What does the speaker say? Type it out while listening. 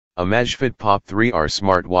Amazfit Pop 3R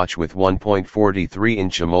smartwatch with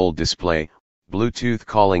 1.43-inch AMOLED display, Bluetooth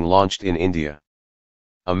calling launched in India.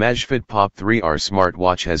 Amazfit Pop 3R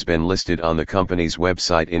smartwatch has been listed on the company's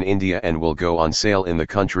website in India and will go on sale in the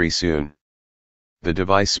country soon. The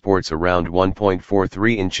device sports around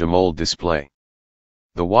 1.43-inch AMOLED display.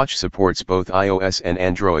 The watch supports both iOS and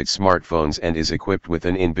Android smartphones and is equipped with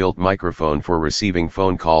an inbuilt microphone for receiving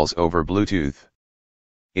phone calls over Bluetooth.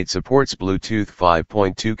 It supports Bluetooth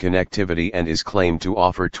 5.2 connectivity and is claimed to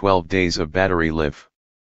offer 12 days of battery life.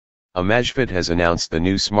 Amazfit has announced the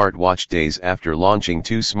new smartwatch days after launching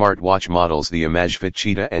two smartwatch models, the Amazfit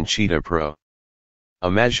Cheetah and Cheetah Pro.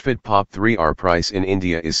 Amazfit Pop 3R price in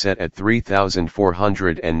India is set at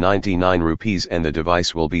 3,499 rupees and the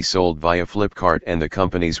device will be sold via Flipkart and the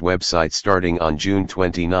company's website starting on June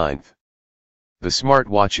 29. The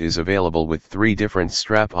smartwatch is available with three different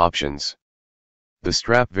strap options. The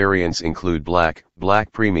strap variants include black,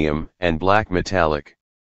 black premium, and black metallic.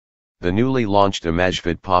 The newly launched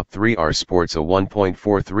Amazfit Pop 3R sports a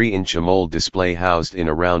 1.43-inch AMOLED display housed in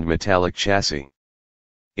a round metallic chassis.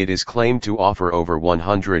 It is claimed to offer over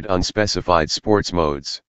 100 unspecified sports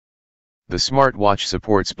modes. The smartwatch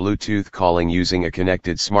supports Bluetooth calling using a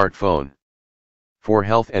connected smartphone. For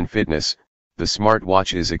health and fitness, the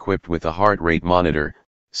smartwatch is equipped with a heart rate monitor,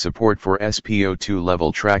 support for SpO2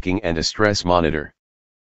 level tracking and a stress monitor.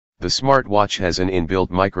 The smartwatch has an inbuilt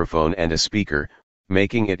microphone and a speaker,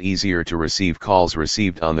 making it easier to receive calls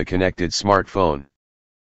received on the connected smartphone.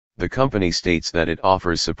 The company states that it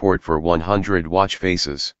offers support for 100 watch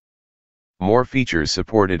faces. More features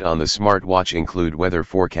supported on the smartwatch include weather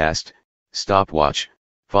forecast, stopwatch,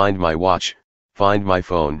 Find My Watch, Find My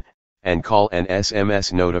Phone, and call and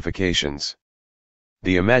SMS notifications.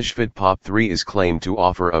 The Amazfit Pop 3 is claimed to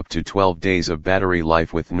offer up to 12 days of battery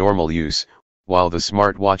life with normal use, while the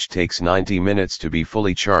smartwatch takes 90 minutes to be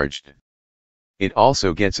fully charged. It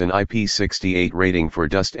also gets an IP68 rating for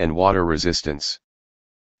dust and water resistance.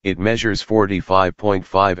 It measures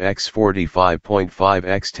 45.5 x 45.5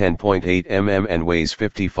 x 10.8 mm and weighs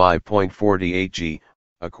 55.48 g,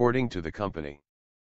 according to the company.